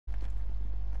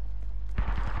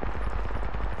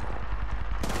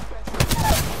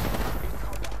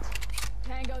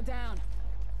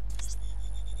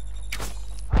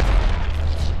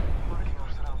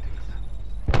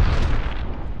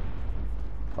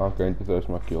I'm going to throw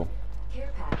my kill.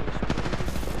 Care package.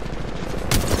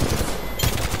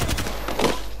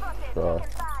 Sure.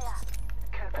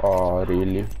 Oh,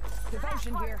 really?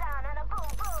 Devotion here.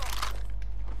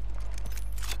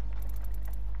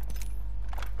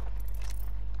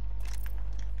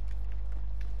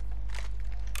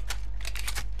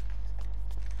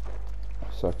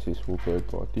 Successful third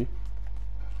party.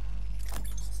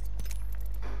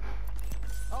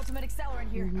 Ultimate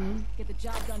accelerant here. Get the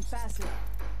job done faster.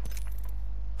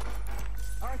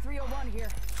 R301 here.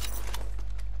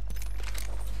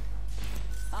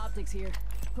 Optics here.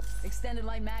 Extended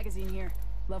light magazine here.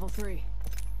 Level 3.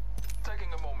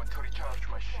 Taking a moment to recharge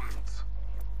my shields.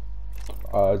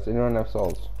 Does anyone have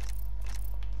souls?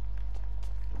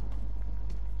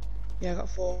 Yeah, I got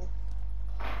 4.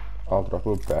 I'll drop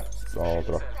a best. I'll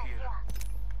drop. Cell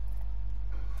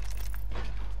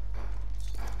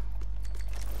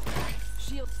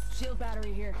here. Shield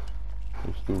battery here.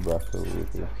 There's 2 back over here.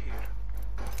 Cell here.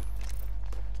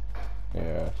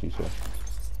 Yeah, I see so.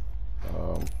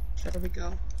 There we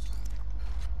go.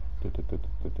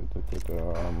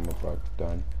 I'm about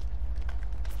done.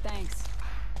 Thanks.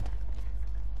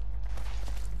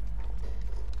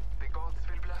 The gods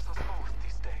will bless us both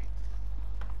this day.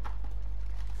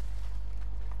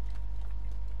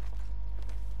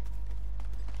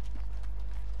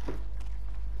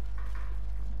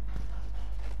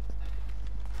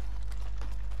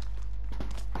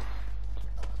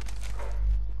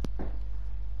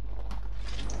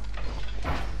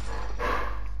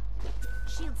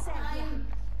 Shield cell here.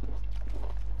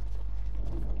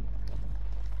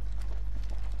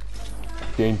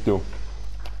 Game 2.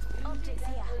 Optics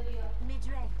here.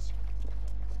 Mid-range.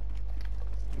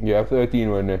 You have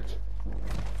 13 minutes.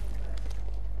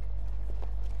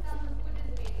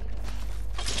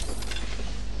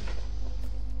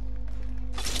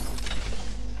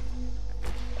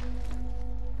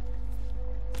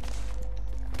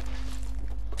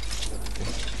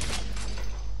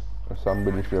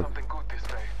 Somebody should have, Something good this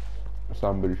way.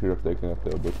 somebody should have taken a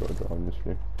turbocharger,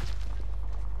 honestly.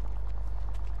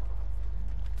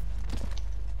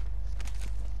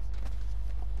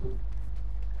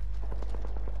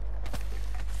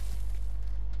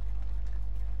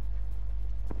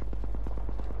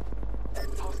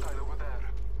 Hostile over there.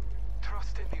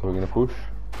 Trust in the We're gonna push.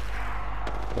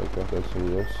 Like that, that's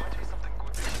serious. Might be something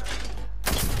good this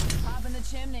way. Pop in the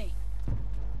chimney.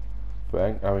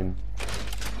 Bang, I mean.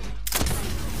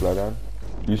 Fly down.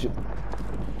 You should.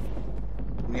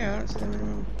 Yeah, I don't see them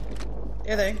anymore.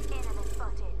 Yeah, they.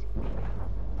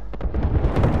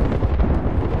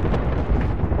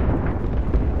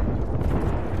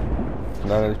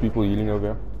 Now there's people healing over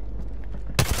here.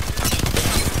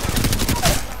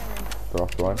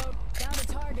 Dropped one. Down to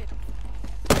target.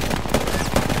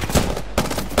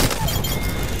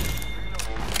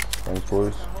 Thanks,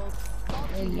 boys.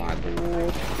 Oh my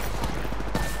lord.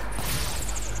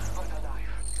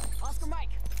 Oscar Mike,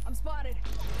 I'm spotted.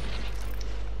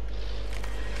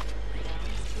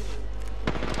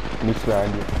 Niks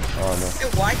behind you. Oh no. A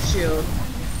white shield.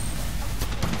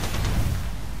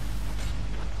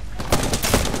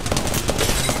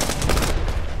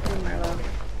 Oh my lord.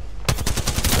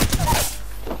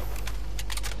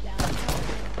 Down to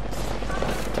target.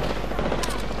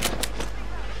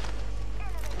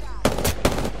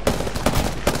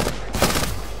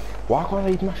 Why can't I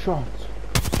hit my shots?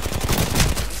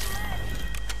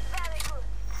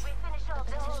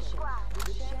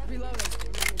 Reloading.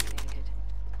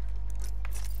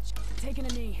 Taking a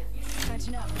knee.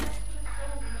 Catching up.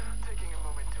 Taking a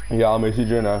moment to Yeah, I'll message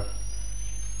you now.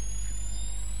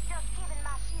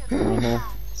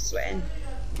 Sweating.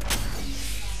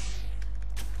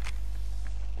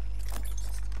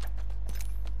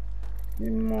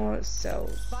 More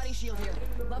cells. Body shield here.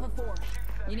 Level 4.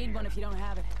 You need one if you don't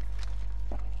have it.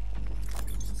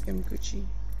 I'm Gucci.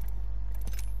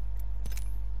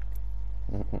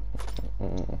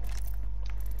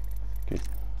 Okay.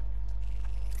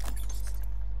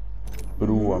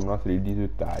 Bro, I'm not ready to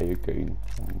die again.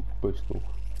 I'm pissed off.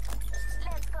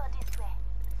 Let's go this way.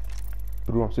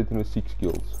 Bro, I'm sitting with 6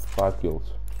 kills. 5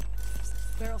 kills.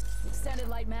 Barrels. Extended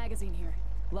light magazine here.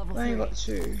 Level I only 3. got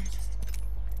 2.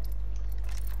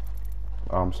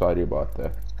 I'm sorry about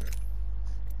that.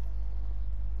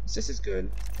 This is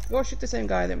good. If we all shoot the same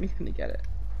guy, then we're gonna get it.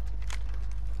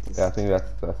 Yeah, I think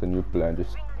that's a new plan.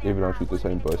 Just everyone shoot the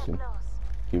same person.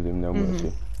 Give them no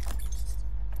mercy.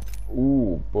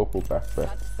 Ooh, purple backpack.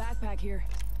 Got backpack here.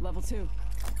 Level 2.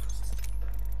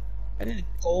 I need a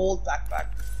gold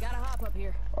backpack. Gotta hop up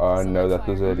here. No, that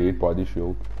was a red body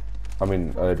shield. I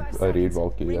mean, a red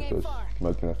Valkyrie that was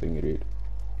smoking a thing red.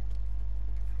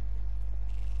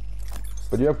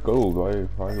 But you have gold, why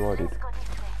are you worried? Let's go this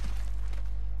way.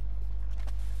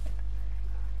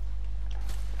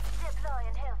 Deploy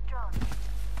and help drone.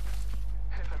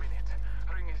 Half a minute.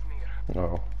 Ring is near.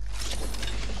 No.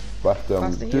 But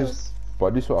Past the just heels.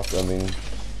 body swap, I mean,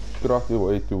 trust the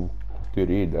way to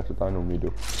read, that's what I normally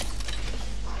do.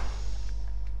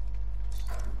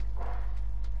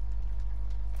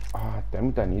 Ah, damn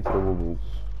it, I need throwables.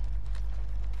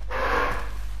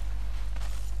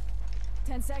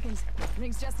 10 seconds.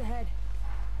 Ring's just ahead.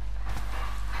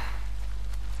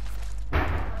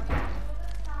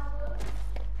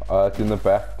 It's in the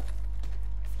back.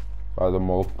 By the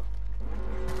milk.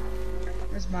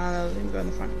 Where's Milo? Let me go in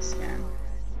the front and scan.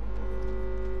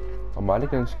 Amali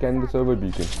can scan the server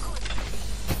beacon.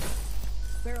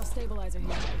 Barrel stabilizer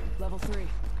here. Level 3.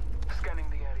 Scanning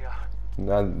the area.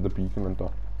 Now the beacon on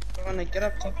top. I wanna get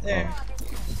up top there.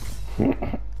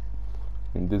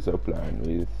 In this plan,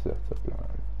 that's a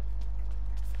plan.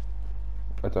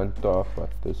 It's on top, but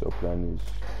this plan is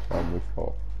on the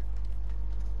floor.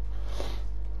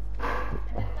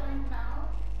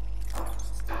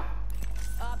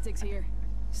 Optics here.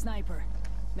 Sniper.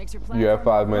 Makes your You have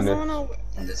 5 No, minutes. no,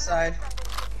 on this side.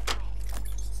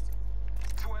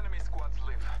 2 enemy squads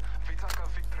live. Vitaka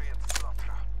victory at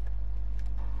Slatra.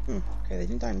 Okay, they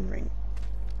didn't die in the ring.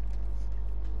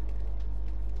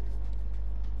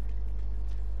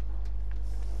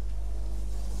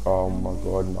 Oh my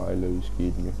god, Milo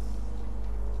scared me.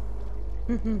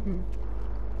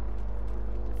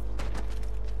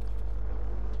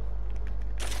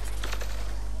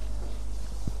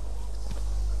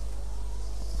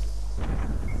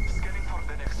 Scanning for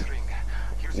the next ring.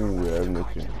 Use your Ooh, map I have to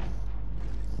nothing. guide you.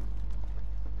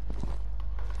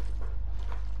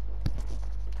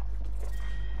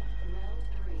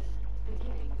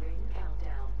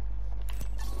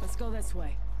 Let's go this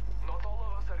way. Not all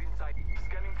of us are inside.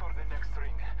 Scanning for the next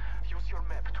ring. Use your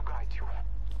map to guide you.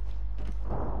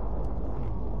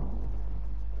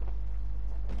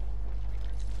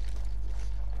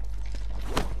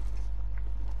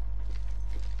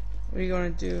 What are you gonna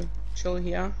do? Chill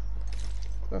here?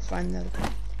 Go find that.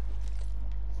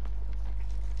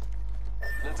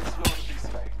 Let's explore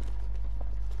this way.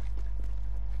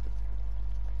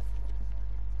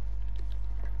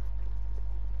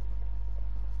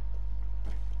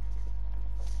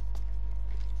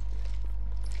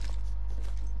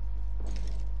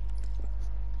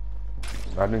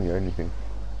 I didn't hear anything.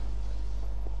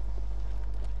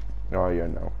 Oh yeah,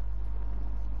 no.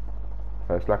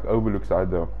 It's like overlook side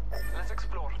though. Let's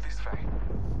explore this way.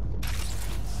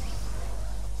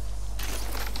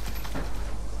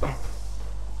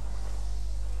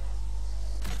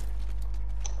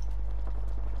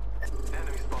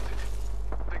 Enemy spotted.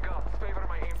 The gods favor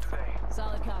my aim today.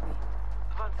 Solid copy.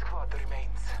 One squad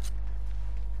remains.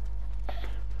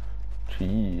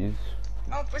 Jeez.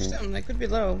 Oh, push them. They could be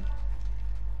low.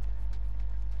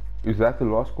 Is that the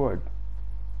last squad?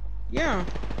 Yeah.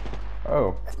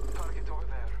 Oh. Target over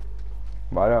there.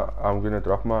 Maya, I'm gonna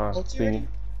drop my Ulti thingy. ready?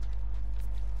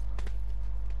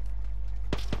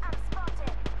 I'm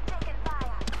spotted. Taking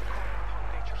fire.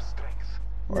 Nature's strength.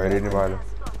 Alright, ready, Maya.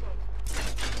 Spotted.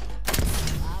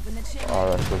 Up in the chimney. Oh,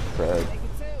 that's so sad. Take it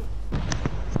too.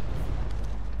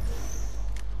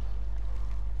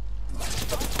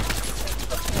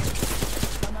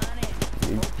 Come on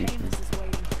in. Old Painless is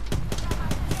waiting.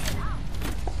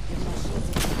 Give my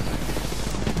shields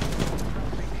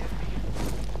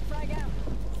a frag out.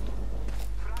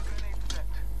 Frag grenade set.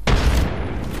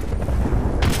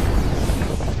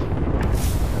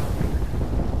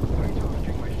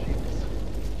 Recharging my shields.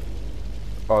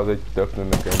 Oh, they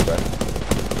definitely came back.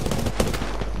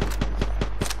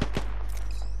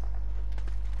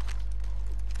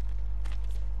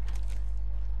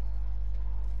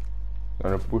 I'm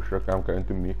gonna push like I'm going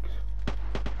to mix.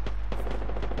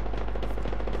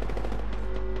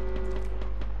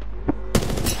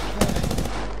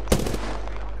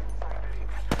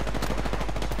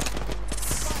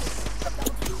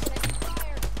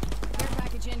 Fire. Care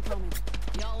package incoming.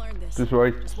 Y'all earned this. Just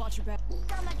wait. Just watch your back.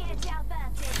 Toma que te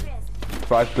avance, Chris.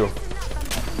 5-2. Listen up, I'm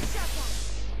getting shot at.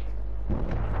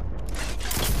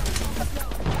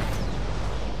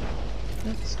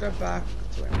 Let's go back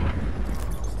to where.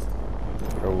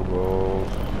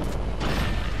 Throwables.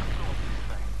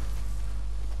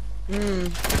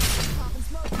 Popping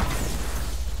smoke.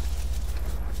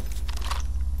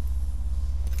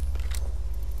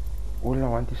 All I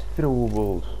want is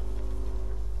throwables.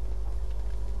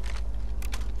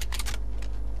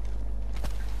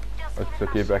 It's a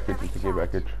key package, it's a key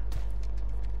package.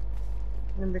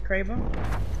 In the Kraber?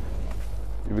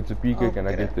 If it's a PK, Oh, can I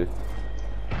get get it?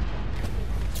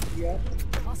 Yep.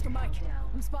 Oscar Mike,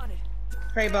 I'm spotted.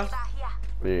 Kraber. Back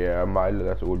here. Yeah, Milo,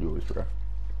 that's all yours, bro.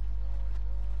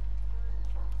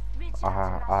 Ridge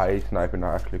I hate sniping,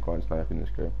 I actually can't snipe in this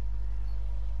game.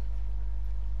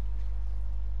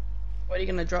 What are you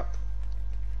gonna drop?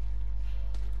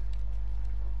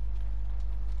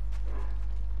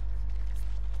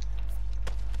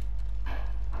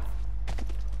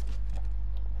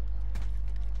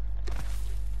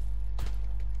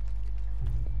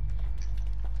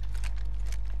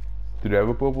 Do they have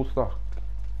a purple stock?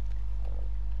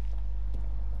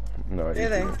 No, Do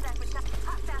they?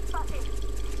 Hostile spotted.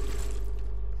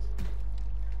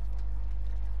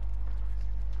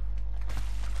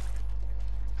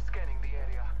 Scanning the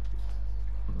area.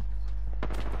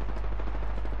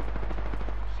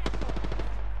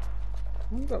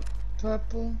 I've got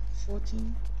purple,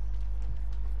 14.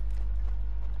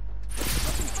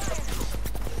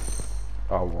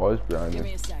 I was behind Give me.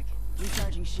 me a sec.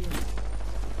 Recharging shield.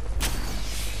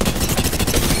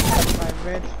 By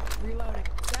red. Reloading.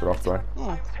 Drop one.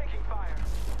 Oh, Taking fire.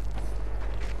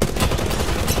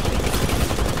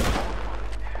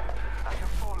 I have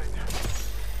fallen.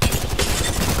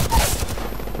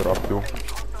 Drop two.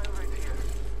 Hostile right here.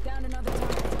 Down another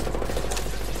target.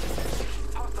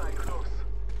 Hostile close.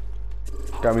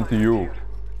 Coming to you.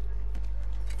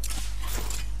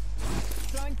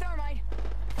 Throwing thermite.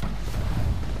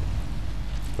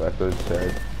 That was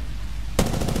sad.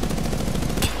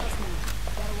 Trust me.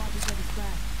 Gotta watch each other's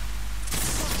back.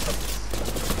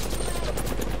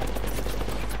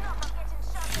 Look, I'm getting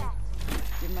shot at.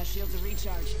 Give my shields a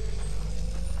recharge.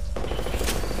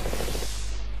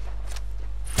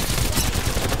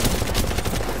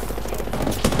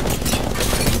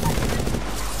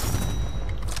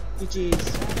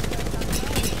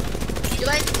 GG's. You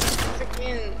like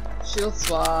freaking shield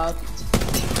swap.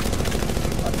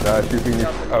 Nah, she finished.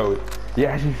 Oh,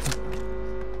 yeah, she.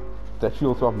 That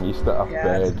shield swap missed that Yeah,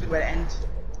 that's a bad. good way to end.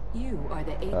 You are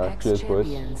the Apex cheers, boys.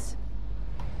 champions.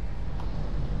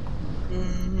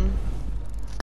 Mm-hmm.